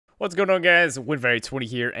What's going on, guys? Winberry20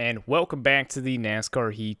 here, and welcome back to the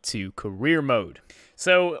NASCAR Heat 2 Career Mode.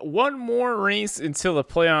 So, one more race until the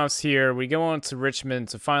playoffs here. We go on to Richmond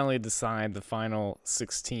to finally decide the final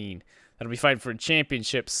 16. That'll be fighting for a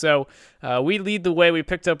championship. So, we lead the way. We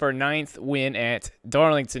picked up our 9th win at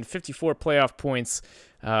Darlington, 54 playoff points.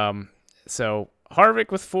 So,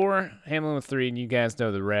 Harvick with 4, Hamlin with 3, and you guys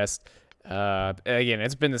know the rest. Again,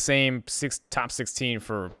 it's been the same top 16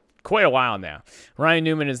 for quite a while now. Ryan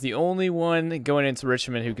Newman is the only one going into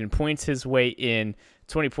Richmond who can point his way in,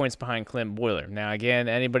 20 points behind Clint Boyler. Now, again,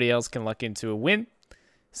 anybody else can luck into a win.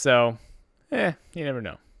 So, you never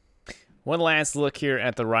know. One last look here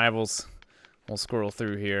at the rivals. We'll scroll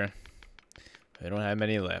through here. They don't have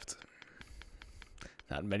many left.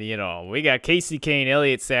 Not many at all. We got Casey Kane,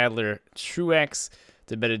 Elliott Sadler, Truex,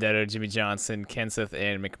 DeBenedetto, Jimmy Johnson, Kenseth,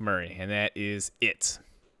 and McMurray. And that is it.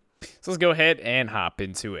 So let's go ahead and hop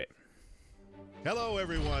into it. Hello,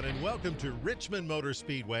 everyone, and welcome to Richmond Motor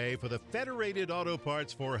Speedway for the Federated Auto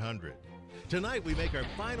Parts 400. Tonight, we make our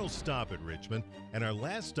final stop at Richmond and our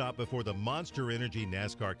last stop before the Monster Energy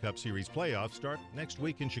NASCAR Cup Series playoffs start next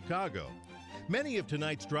week in Chicago. Many of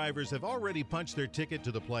tonight's drivers have already punched their ticket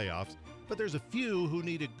to the playoffs, but there's a few who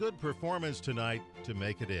need a good performance tonight to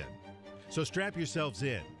make it in. So strap yourselves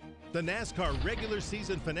in. The NASCAR regular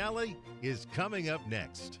season finale is coming up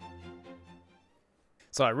next.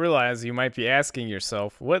 So I realize you might be asking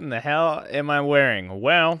yourself, what in the hell am I wearing?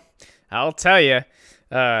 Well, I'll tell you,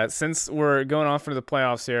 since we're going on for the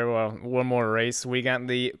playoffs here, well, one more race, we got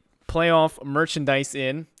the playoff merchandise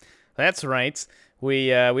in. That's right. We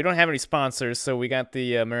don't have any sponsors, so we got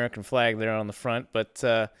the American flag there on the front. But,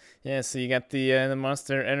 yeah, so you got the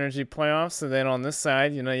Monster Energy playoffs, and then on this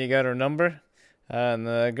side, you know, you got our number and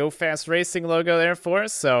the Go Fast Racing logo there for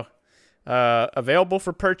us. So, available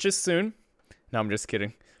for purchase soon. No, I'm just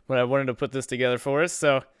kidding. But I wanted to put this together for us.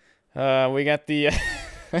 So, we got the...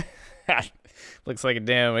 looks like a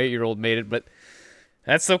damn 8-year-old made it, but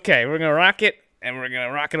that's okay. We're going to rock it, and we're going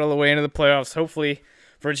to rock it all the way into the playoffs, hopefully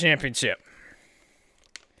for a championship.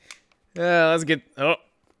 Let's get... Oh,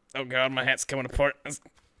 God, my hat's coming apart. Let's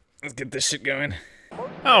get this shit going.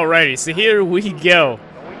 Alrighty, so here we go.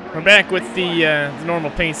 We're back with the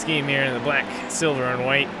normal paint scheme here in the black, silver, and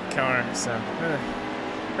white car. So...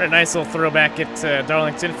 a nice little throwback at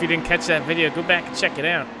Darlington. If you didn't catch that video, go back and check it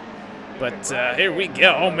out. But here we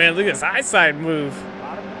go. Oh, man, look at this high side move.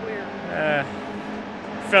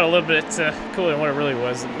 Felt a little bit cooler than what it really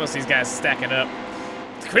was. Most of these guys stacking up.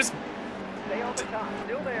 Chris.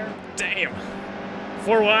 Damn.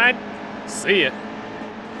 4 wide. See ya.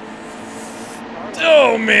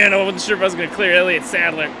 Oh, man, I wasn't sure if I was going to clear Elliott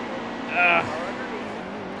Sadler. I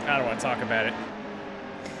don't want to talk about it.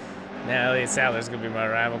 Now Elliott Sadler's going to be my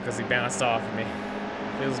rival because he bounced off of me.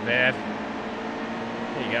 Feels bad.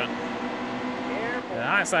 There you go. The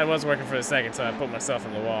high side was working for a second, so I put myself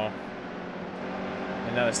in the wall.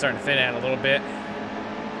 And now they're starting to thin out a little bit.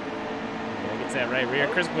 Gets that right rear.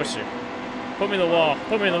 Chris Buescher. Put me in the wall.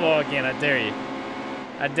 Put me in the wall again. I dare you.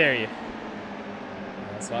 I dare you.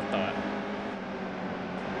 That's what I thought.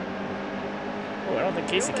 Oh, I don't think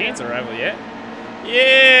Casey Kane's a rival yet.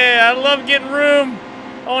 Yeah, I love getting room.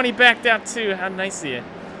 Oh, and he backed out too. How nice of you.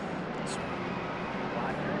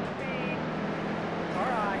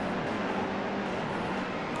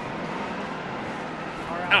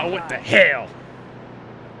 Oh, what the hell?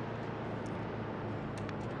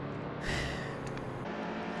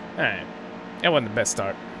 Alright. That wasn't the best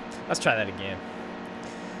start. Let's try that again.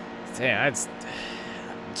 Damn,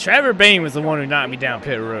 Trevor Bayne was the one who knocked me down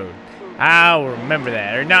pit road. I'll remember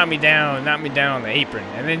that. Or knocked me down on the apron.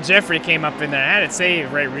 And then Jeffrey came up in there. I had it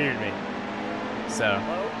saved right reared me. So,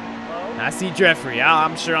 I see Jeffrey.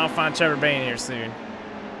 I'm sure I'll find Trevor Bayne here soon.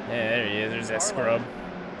 Yeah, there he is. There's that scrub.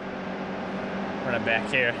 Running back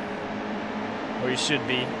here. Where he should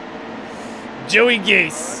be. Joey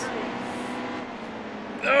Gase.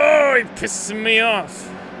 Oh, he pisses me off.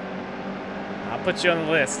 I'll put you on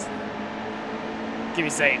the list. Give me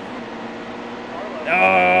a second.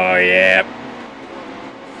 Oh, yeah.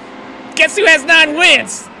 Guess who has 9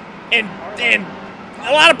 wins? And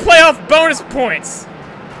a lot of playoff bonus points.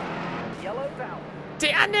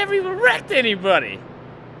 Damn, I never even wrecked anybody.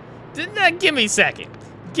 Give me a second.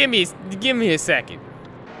 Give me a second.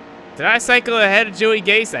 Did I cycle ahead of Joey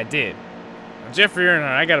Gase? I did. Jeffrey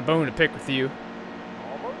Earnhardt, I got a bone to pick with you.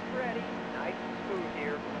 Almost ready. Nice food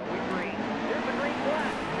here. Green. There's the green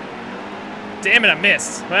flag. Damn it, I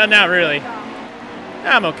missed. Well, not really.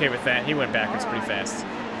 I'm okay with that. He went backwards pretty fast.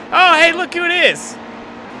 Oh, hey, look who it is.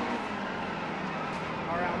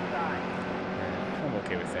 I'm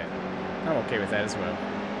okay with that. I'm okay with that as well.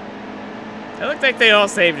 It looked like they all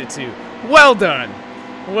saved it too. Well done.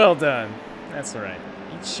 Well done. That's all right.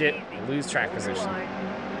 Eat shit, lose track position.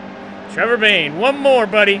 Trevor Bain, one more,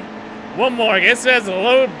 buddy. One more. Guess who has a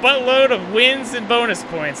buttload of wins and bonus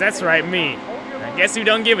points? That's right, me. I guess who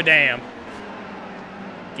don't give a damn.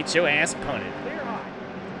 Get your ass punted.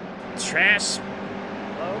 Trash.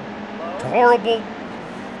 Horrible.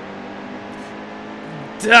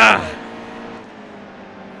 Duh.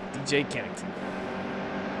 DJ Kennington.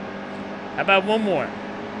 How about one more?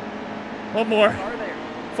 One more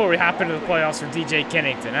before we hop into the playoffs for DJ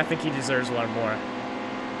Kennington. I think he deserves one more.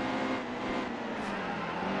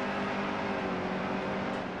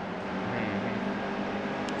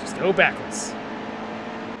 Just go backwards.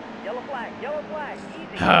 Yellow flag,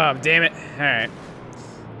 easy. Oh, damn it. All right.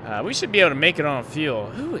 We should be able to make it on fuel.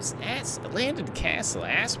 Who is Landon Castle?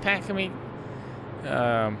 Ass packing me?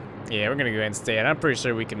 Yeah, we're going to go ahead and stay it. I'm pretty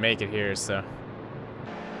sure we can make it here, so.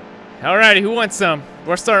 Alrighty, who wants some?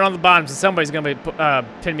 We're starting on the bottom, so somebody's going to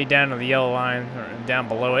be pin me down on the yellow line, or down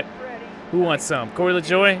below it. Who wants some? Corey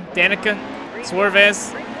LaJoy? Danica?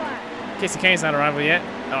 Swervez? Casey Kane's not arrival yet.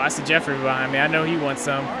 Oh, I see Jeffrey behind me. I know he wants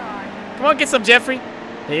some. Come on, get some, Jeffrey.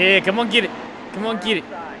 Yeah, come on, get it. Come on, get it.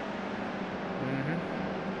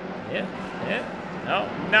 Yeah. Oh,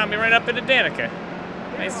 knocked me right up into Danica.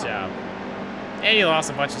 Nice job. And you lost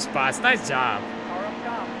a bunch of spots. Nice job.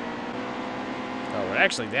 Oh, we're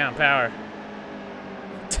actually down power.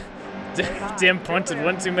 Dim punted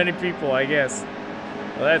one too many people, I guess.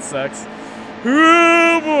 Well, that sucks.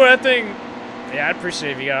 Ooh, boy, that thing. Yeah, I'd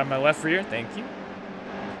appreciate if you got on my left rear. Thank you.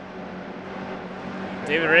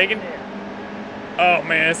 David Reagan. Oh,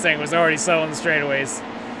 man, this thing was already slow on the straightaways.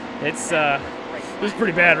 It's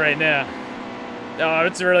pretty bad right now. Oh,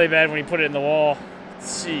 it's really bad when you put it in the wall.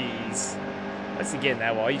 Jeez. Once you get in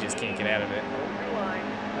that wall, you just can't get out of it.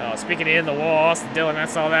 Oh, speaking of in the wall, Austin Dillon, I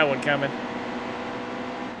saw that one coming.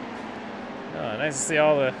 Oh, nice to see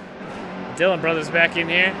all the Dillon brothers back in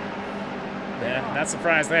here. Yeah, not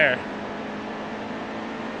surprised there.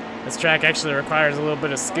 This track actually requires a little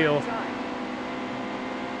bit of skill.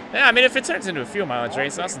 Yeah, I mean, if it turns into a fuel mileage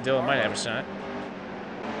race, Austin Dillon might have a shot.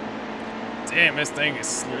 Damn, this thing is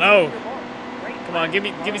slow. Come on, give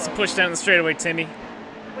me some push down the straightaway, Timmy.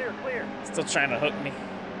 Clear. Still trying to hook me.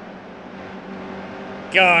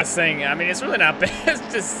 God, this thing, I mean, it's really not bad.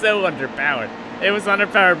 It's just so underpowered. It was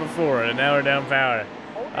underpowered before, and now we're down power.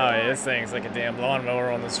 Oh, yeah, this thing's like a damn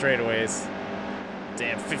lawnmower on the straightaways.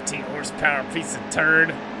 Damn 15 horsepower piece of turd.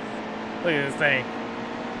 Look at this thing.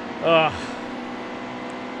 Oh.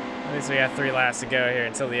 At least we got 3 laps to go here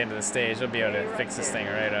until the end of the stage. We'll be able to fix this thing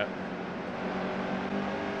right up.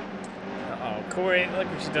 Uh-oh, Corey, look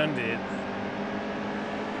what you done did.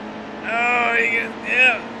 Oh,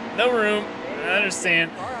 yeah, no room. I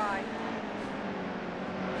understand.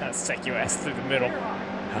 Let's take your ass through the middle.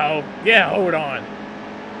 Oh, yeah, hold on.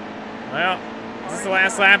 Well, is this the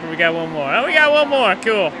last lap or we got one more? Oh, we got one more.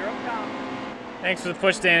 Cool. Thanks for the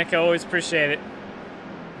push, Danica. Always appreciate it.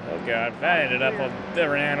 Oh, God. I ended up on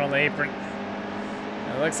the apron.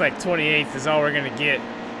 It looks like 28th is all we're going to get.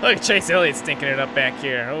 Look at Chase Elliott stinking it up back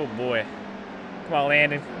here. Oh, boy. Come on,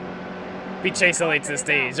 Landon. Beat Chase Elliott to the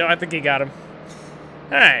stage. Oh, I think he got him.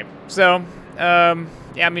 All right. So, yeah,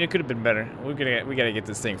 I mean, it could have been better. We gotta get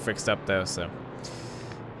this thing fixed up, though, so.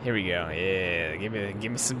 Here we go. Yeah, give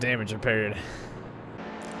me some damage repaired.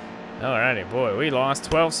 Alrighty, boy, we lost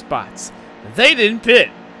 12 spots. They didn't pit.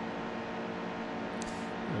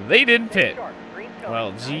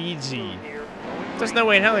 Well, GG. There's no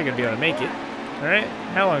way in hell they're gonna be able to make it. Alright,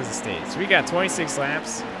 how long is the stage? We got 26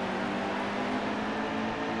 laps.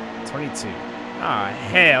 22. Ah,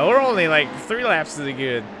 hell, we're only like 3 laps to the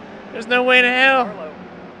good. There's no way in hell.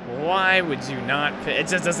 Why would you not pit? It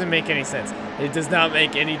just doesn't make any sense. It does not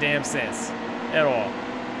make any damn sense at all.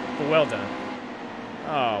 But well done.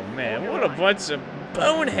 Oh, man, what a bunch of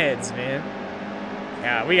boneheads, man.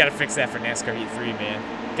 Yeah, we got to fix that for NASCAR Heat 3, man.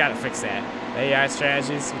 Got to fix that. AI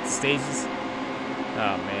strategies with the stages.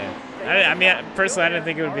 Oh, man. I mean, personally, I didn't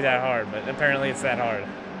think it would be that hard, but apparently it's that hard.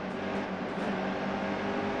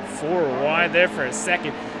 4 wide there for a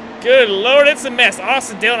second. Good Lord, it's a mess.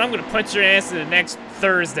 Austin Dillon, I'm going to punch your ass to the next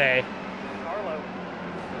Thursday.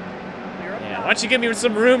 Yeah, why don't you give me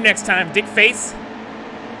some room next time, dick face?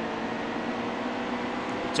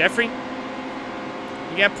 Jeffrey?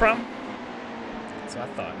 You got a problem? That's what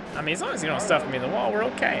I thought. I mean, as long as you don't stuff me in the wall, we're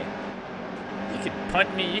okay. You can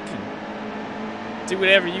punt me, you can do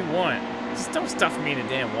whatever you want. Just don't stuff me in a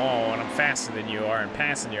damn wall when I'm faster than you are and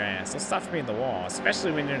passing your ass. Don't stuff me in the wall,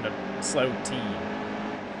 especially when you're in a slow team.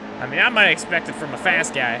 I mean, I might expect it from a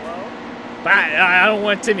fast guy. But I don't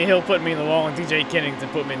want Timmy Hill putting me in the wall and DJ Kennington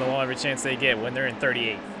put me in the wall every chance they get when they're in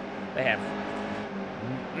 38th. They have.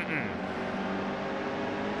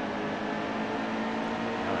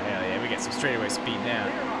 Oh, hell yeah. We got some straightaway speed now.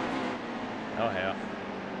 Oh, hell.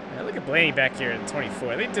 Yeah, look at Blaney back here at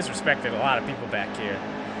 24. They disrespected a lot of people back here.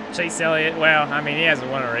 Chase Elliott, well, I mean, he hasn't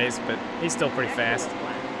won a race, but he's still pretty fast.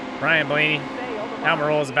 Ryan Blaney,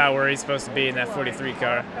 Almirola's about where he's supposed to be in that 43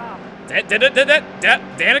 car.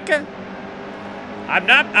 Danica?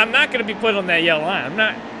 I'm not gonna be put on that yellow line. I'm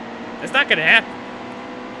not. It's not gonna happen.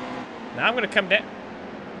 Now I'm gonna come down.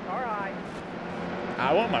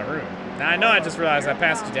 I want my room. Now I know I just realized I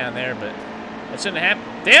passed you down there, but that shouldn't have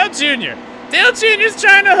happened. Dale Jr. Dale Jr.'s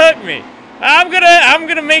trying to hook me. I'm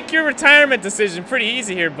gonna make your retirement decision pretty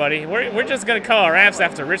easy here, buddy. We're just gonna call our apps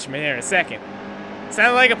after Richmond here in a second.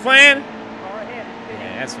 Sound like a plan?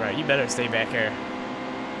 Yeah, that's right. You better stay back here.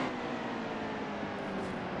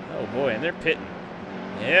 Oh boy, and they're pitting.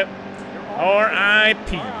 Yep.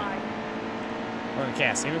 R.I.P. Well,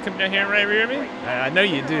 Cass, you come down here right rear me? I know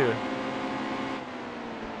you do.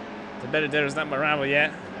 The Benedetto's not my rival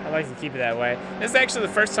yet. I like to keep it that way. This is actually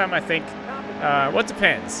the first time I think. What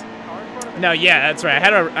depends? No, yeah, that's right.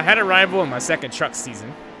 I had a rival in my second truck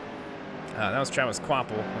season. That was Travis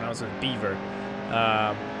Quapple when I was with Beaver.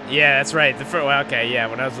 Yeah, that's right. Well, okay, yeah,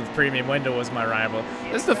 when I was with Premium Window was my rival.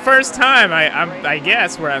 This is the first time I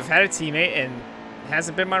guess where I've had a teammate and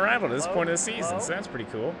hasn't been my rival to this point of the season. So that's pretty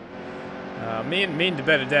cool. Me and De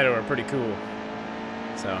Benedetto are pretty cool.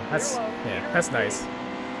 So that's nice.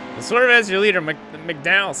 The sort of as your leader,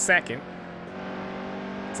 McDowell second.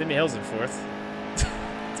 Timmy Hill's in fourth.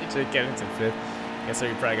 TJ Kennington fifth. Guess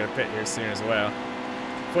you're probably gonna pit here soon as well.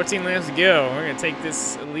 14 laps to go. We're gonna take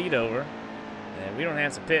this lead over. And we don't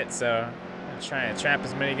have to pit, so I'm gonna try and trap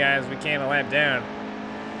as many guys as we can a lap down.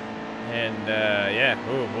 And yeah,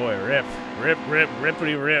 oh boy,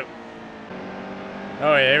 rippity rip.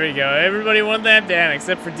 Oh yeah, here we go. Everybody one lap down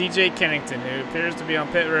except for DJ Kennington, who appears to be on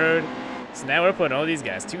pit road. So now we're putting all these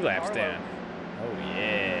guys 2 laps down. Oh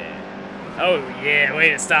yeah. Oh yeah, way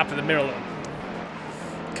to stop in the middle of the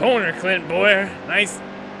corner, Clint Boyer. Nice.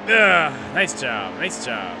 Nice job. Nice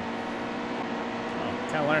job. Oh,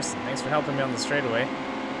 Kyle Larson, thanks for helping me on the straightaway.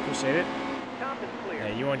 Appreciate it. Yeah,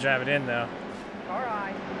 you won't drive it in though.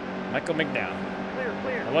 Alright. Michael McDowell.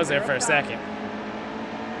 Clear. I was there for a second.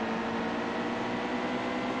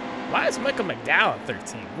 Why is Michael McDowell at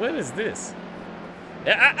 13? What is this?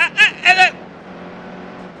 Yeah,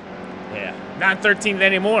 not 13th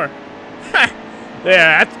anymore.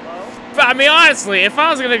 Yeah, I mean, honestly, if I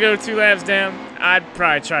was gonna go 2 laps down, I'd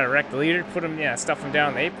probably try to wreck the leader, put him, stuff him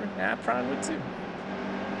down the apron. Yeah, I probably would too.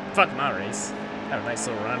 Fuck my race. Have a nice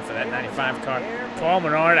little run for that 95 car. Paul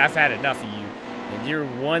Menard, I've had enough of you. And you're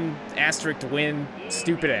 1 asterisk to win,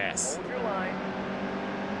 stupid ass. Hold your line.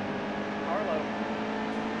 Carlo.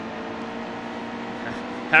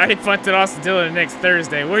 I already punted Austin Dillon next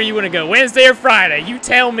Thursday. Where you want to go, Wednesday or Friday? You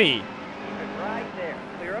tell me. Keep it right there.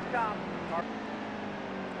 Clear up top.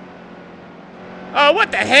 Oh,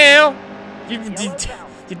 what the hell? You're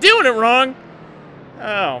doing it wrong.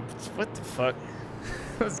 Oh, what the fuck?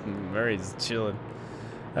 Murray's chilling.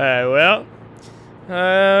 All right, well,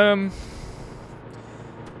 I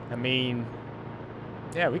mean,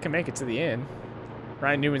 yeah, we can make it to the end.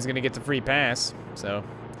 Ryan Newman's gonna get the free pass, so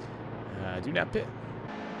do not pit.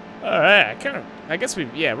 All right, I guess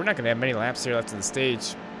we're not gonna have many laps here left of the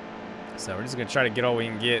stage, so we're just gonna try to get all we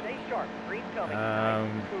can get. Stay sharp. Green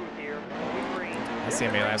coming. Let's see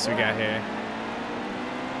how many laps we got here.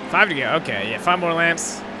 5 to go. Okay, yeah, 5 more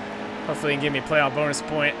laps. Hopefully, they can give me a playoff bonus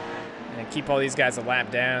point and keep all these guys a lap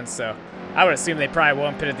down. So I would assume they probably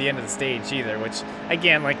won't pit at the end of the stage either. Which,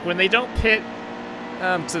 again, like when they don't pit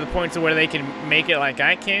to the point to where they can make it like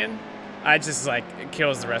I can, I just like it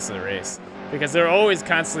kills the rest of the race because they're always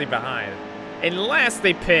constantly behind, unless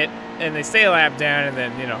they pit and they stay a lap down and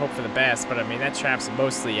then hope for the best. But I mean that traps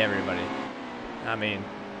mostly everybody. I mean,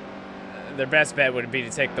 their best bet would be to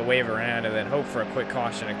take the wave around and then hope for a quick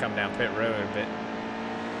caution and come down pit road, but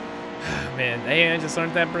man, they just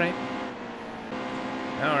aren't that bright.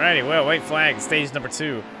 Alrighty, well, white flag, stage number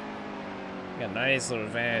 2. Got a nice little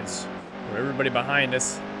advantage for everybody behind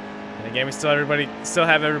us. And again, we still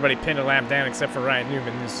have everybody pinned a lap down except for Ryan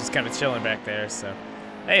Newman, who's just kind of chilling back there. So,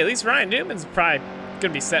 hey, at least Ryan Newman's probably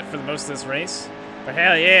gonna be set for the most of this race. But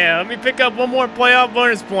hell yeah, let me pick up 1 more playoff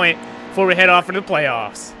bonus point before we head off into the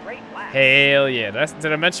playoffs. Hell yeah.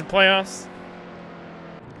 Did I mention playoffs?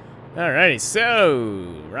 Alrighty, so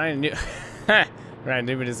Ryan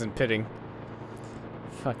Newman isn't pitting.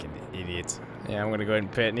 Fucking idiot. Yeah, I'm gonna go ahead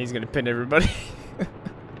and pit, and he's gonna pin everybody.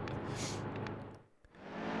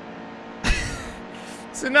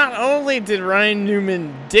 So not only did Ryan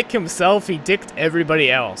Newman dick himself, he dicked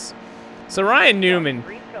everybody else. So Ryan Newman,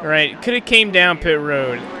 right, could have came down pit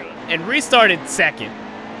road and restarted second.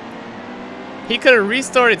 He could have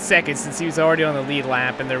restarted second since he was already on the lead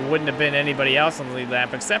lap, and there wouldn't have been anybody else on the lead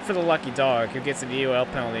lap except for the lucky dog who gets an EOL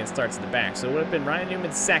penalty and starts in the back. So it would have been Ryan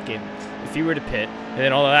Newman second if he were to pit, and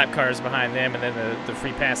then all the lap cars behind them, and then the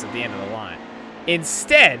free pass at the end of the line.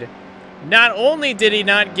 Instead, not only did he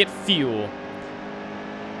not get fuel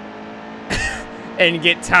and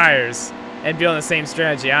get tires and be on the same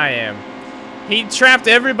strategy I am, he trapped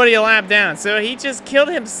everybody a lap down. So he just killed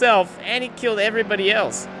himself and he killed everybody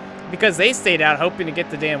else because they stayed out hoping to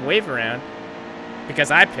get the damn wave around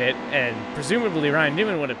because I pit, and presumably Ryan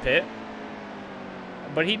Newman would have pit,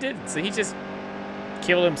 but he didn't. So he just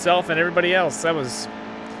killed himself and everybody else. That was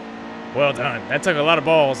well done. That took a lot of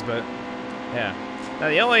balls, but yeah. Now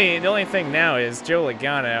the only thing now is Joe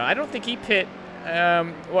Logano. I don't think he pit.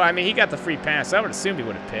 Well, I mean, he got the free pass, so I would assume he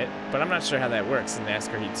would have pit, but I'm not sure how that works in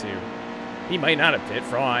NASCAR Heat 2. He might not have pit,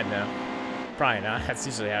 for all I know. Probably not. That's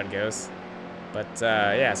usually how it goes. But,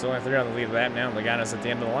 yeah, so only 3 on the lead lap now. Logano's at the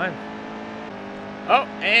end of the line. Oh,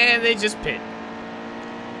 and they just pit.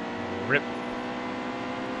 Rip.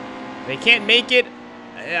 They can't make it.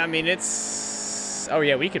 I mean, it's... Oh,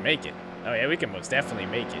 yeah, we can make it. Oh, yeah, we can most definitely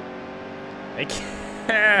make it. They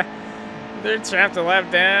can't... They're trapped a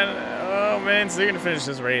lap down. Oh, man, so they're going to finish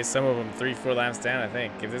this race. Some of them 3-4 laps down, I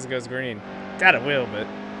think, if this goes green. Doubt it will, but...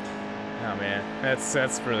 Oh, man,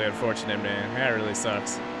 that's really unfortunate, man. That really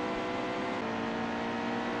sucks.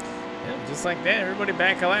 Yeah, just like that, everybody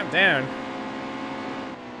back a lap down.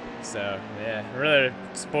 So, yeah, it really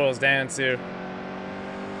spoils down to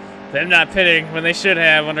them not pitting when they should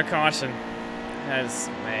have under caution.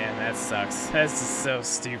 Man, that sucks. That's just so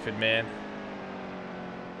stupid, man.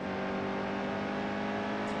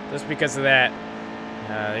 Just because of that,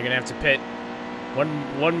 they're gonna have to pit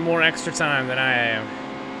one more extra time than I am.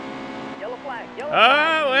 Yellow flag, yellow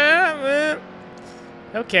Oh, flag.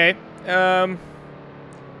 well, okay.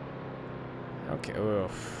 Okay,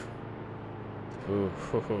 oof.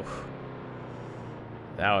 Oof, oof, oof.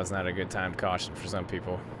 That was not a good time caution for some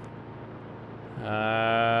people.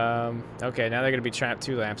 Okay, now they're gonna be trapped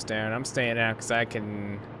 2 laps down. I'm staying out because I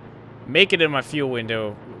can make it in my fuel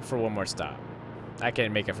window for one more stop. I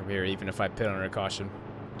can't make it from here even if I pit under a caution.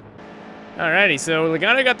 Alrighty, so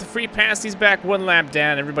Logano got the free pass. He's back 1 lap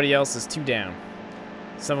down. Everybody else is 2 down.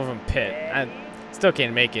 Some of them pit. I still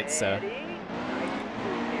can't make it, so.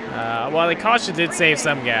 Well, the caution did save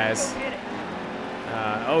some guys.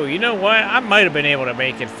 Oh, you know what? I might have been able to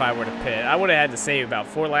make it if I were to pit. I would have had to save about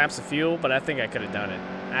 4 laps of fuel, but I think I could have done it.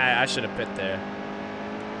 I should have pit there.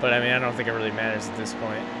 But, I mean, I don't think it really matters at this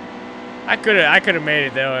point. I could have made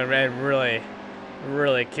it, though, and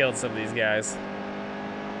really killed some of these guys.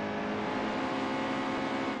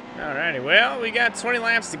 Alrighty, well, we got 20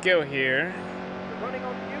 laps to go here. We're running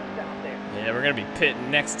on fumes out there. Yeah, we're going to be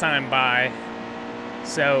pitting next time by.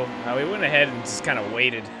 So, we went ahead and just kind of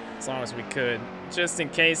waited as long as we could, just in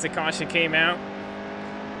case the caution came out.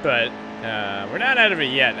 But we're not out of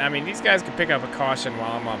it yet. I mean, these guys can pick up a caution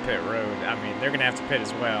while I'm on pit road. I mean, they're going to have to pit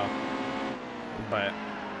as well. But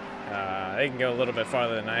they can go a little bit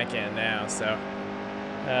farther than I can now, so...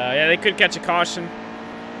 yeah, they could catch a caution,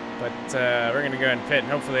 but we're going to go ahead and pit,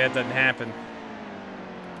 and hopefully that doesn't happen.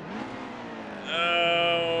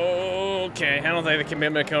 Okay, I don't think the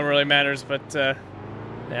commitment cone really matters, but yeah,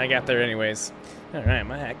 I got there anyways. All right,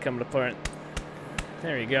 my hat coming apart.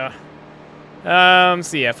 There you go.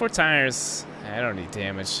 So yeah, 4 tires. I don't need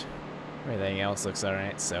damage. Everything else looks all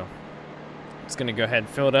right, so I'm just going to go ahead and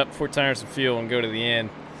fill it up, 4 tires of fuel, and go to the end.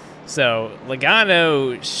 So,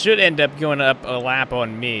 Logano should end up going up a lap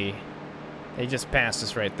on me. He just passed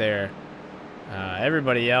us right there.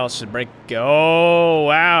 Everybody else should break. Oh,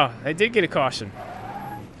 wow. They did get a caution.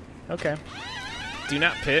 Okay. Do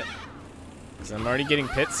not pit, because I'm already getting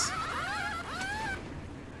pits.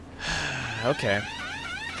 Okay.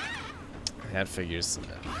 That figures.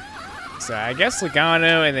 So, I guess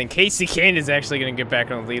Logano and then Casey Kane is actually going to get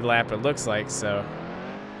back on the lead lap, it looks like. So,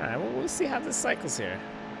 all right, well, we'll see how this cycles here.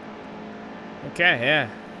 Okay, yeah.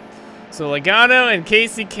 So Logano and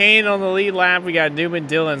Casey Kane on the lead lap. We got Newman,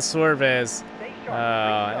 Dillon, Suarez,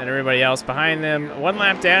 and everybody else behind them. 1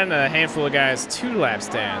 lap down, and a handful of guys 2 laps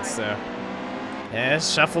down. So, yeah,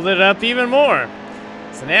 shuffled it up even more.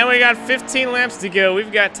 So now we got 15 laps to go.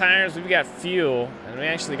 We've got tires, we've got fuel, and we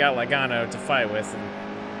actually got Logano to fight with. And,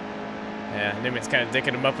 yeah, Newman's kind of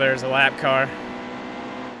dicking him up there as a lap car.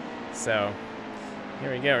 So,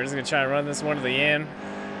 here we go. We're just going to try to run this one to the end.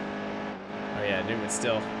 Oh yeah, Newman's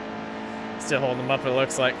still holding them up, it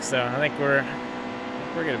looks like. So I think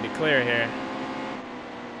we're going to be clear here.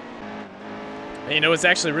 And, you know, it's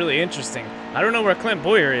actually really interesting. I don't know where Clint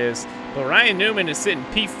Boyer is, but Ryan Newman is sitting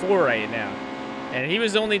P4 right now. And he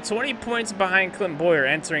was only 20 points behind Clint Boyer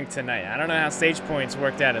entering tonight. I don't know how stage points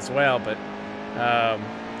worked out as well, but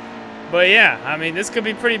yeah, I mean, this could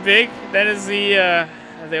be pretty big. That is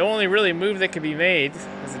the only really move that could be made,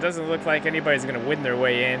 because it doesn't look like anybody's going to win their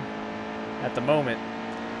way in at the moment.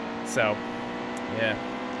 So, yeah.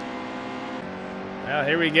 Well,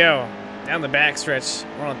 here we go. Down the backstretch.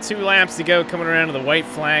 We're on 2 laps to go, coming around to the white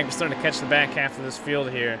flag. We're starting to catch the back half of this field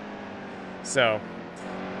here. So,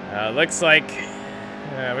 looks like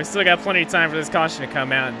we still got plenty of time for this caution to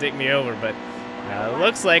come out and dig me over, but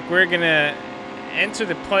looks like we're going to enter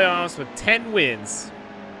the playoffs with 10 wins.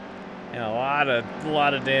 And a lot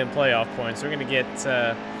of damn playoff points. We're going to get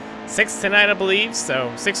 6 tonight, I believe,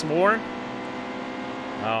 so 6 more.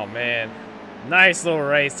 Oh, man. Nice little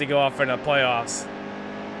race to go off in the playoffs.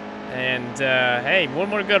 And, hey, one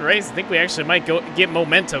more good race. I think we actually might get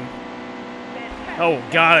momentum. Oh,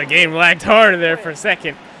 God, the game lagged hard there for a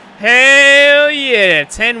second. Hell yeah,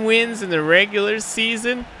 10 wins in the regular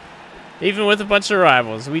season, even with a bunch of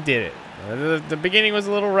rivals. We did it. The beginning was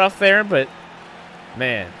a little rough there, but,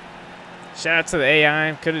 man, shout out to the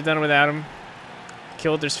AI. Could have done it without them.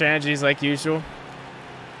 Killed their strategies like usual.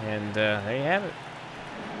 And there you have it.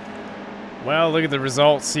 Well, look at the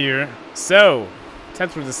results here. So,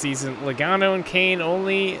 10th of the season, Logano and Kane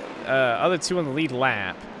only other 2 on the lead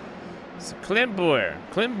lap. So Clint Boyer,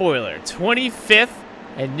 25th,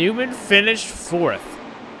 and Newman finished 4th.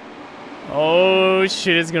 Oh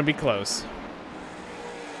shit, it's gonna be close.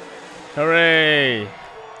 Hooray!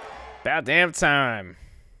 About damn time.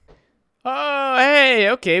 Oh hey,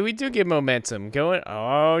 okay, we do get momentum going.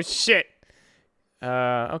 Oh shit.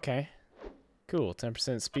 Okay. Cool,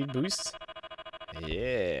 10% speed boost.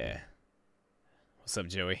 Yeah. What's up,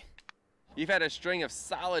 Joey? You've had a string of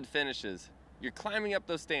solid finishes. You're climbing up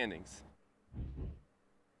those standings.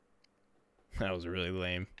 That was really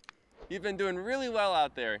lame. You've been doing really well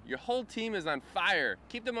out there. Your whole team is on fire.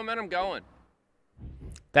 Keep the momentum going.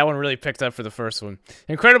 That one really picked up for the first one.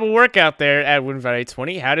 Incredible work out there at Wind Valley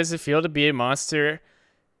 20. How does it feel to be a monster?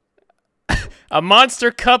 A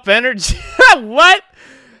Monster Cup Energy? What?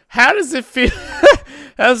 How does it feel?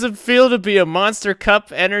 How does it feel to be a Monster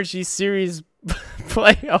Cup Energy Series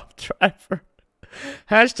playoff driver?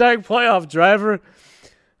 Hashtag playoff driver.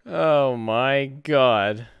 Oh my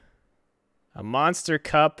God. A Monster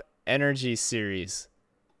Cup Energy Series.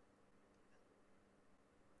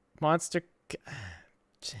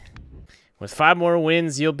 With 5 more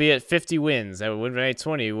wins, you'll be at 50 wins. At Wind Valley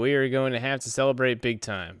 20, we are going to have to celebrate big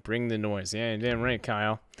time. Bring the noise. Yeah, damn right,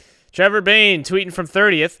 Kyle. Trevor Bain tweeting from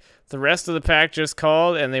 30th. The rest of the pack just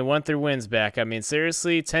called, and they want their wins back. I mean,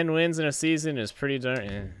 seriously, 10 wins in a season is pretty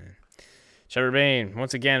darn... Trevor Bain,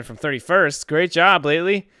 once again, from 31st. Great job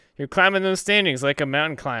lately. You're climbing those standings like a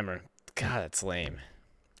mountain climber. God, that's lame.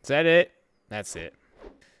 Is that it? That's it.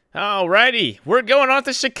 Alrighty, we're going on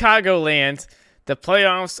to Chicagoland. The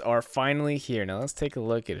playoffs are finally here. Now, let's take a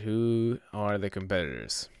look at who are the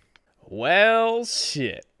competitors. Well,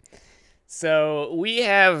 shit. So, we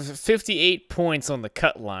have 58 points on the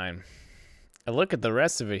cut line. I look at the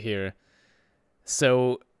rest of it here.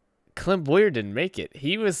 So, Clint Boyer didn't make it.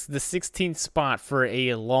 He was the 16th spot for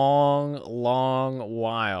a long, long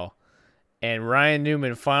while. And Ryan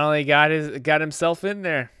Newman finally got himself in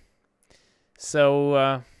there.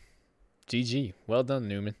 So, GG. Well done,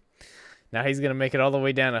 Newman. Now he's going to make it all the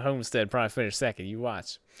way down to Homestead, probably finish second. You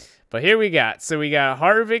watch. But here we got. So, we got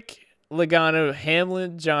Harvick, Logano,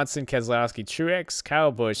 Hamlin, Johnson, Keselowski, Truex,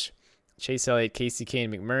 Kyle Busch, Chase Elliott, Casey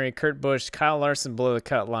Kane, McMurray, Kurt Busch, Kyle Larson below the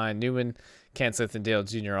cut line, Newman, Kenseth, and Dale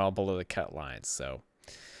Jr. all below the cut line. So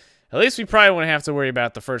at least we probably won't have to worry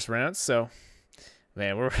about the first round. So,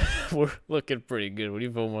 man, we're looking pretty good.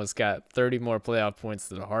 We've almost got 30 more playoff points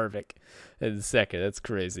than Harvick in the second. That's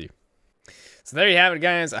crazy. So there you have it,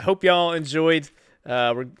 guys. I hope y'all enjoyed.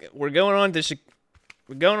 We're going on to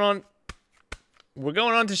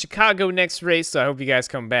Chicago next race, so I hope you guys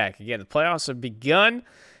come back. Again, the playoffs have begun,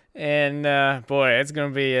 and boy, it's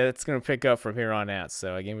gonna pick up from here on out.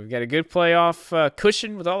 So again, we've got a good playoff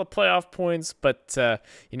cushion with all the playoff points, but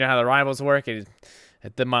you know how the rivals work at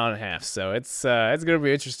the mile and a half. So it's gonna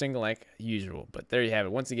be interesting like usual. But there you have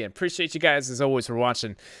it. Once again, appreciate you guys as always for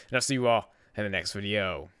watching, and I'll see you all in the next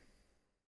video.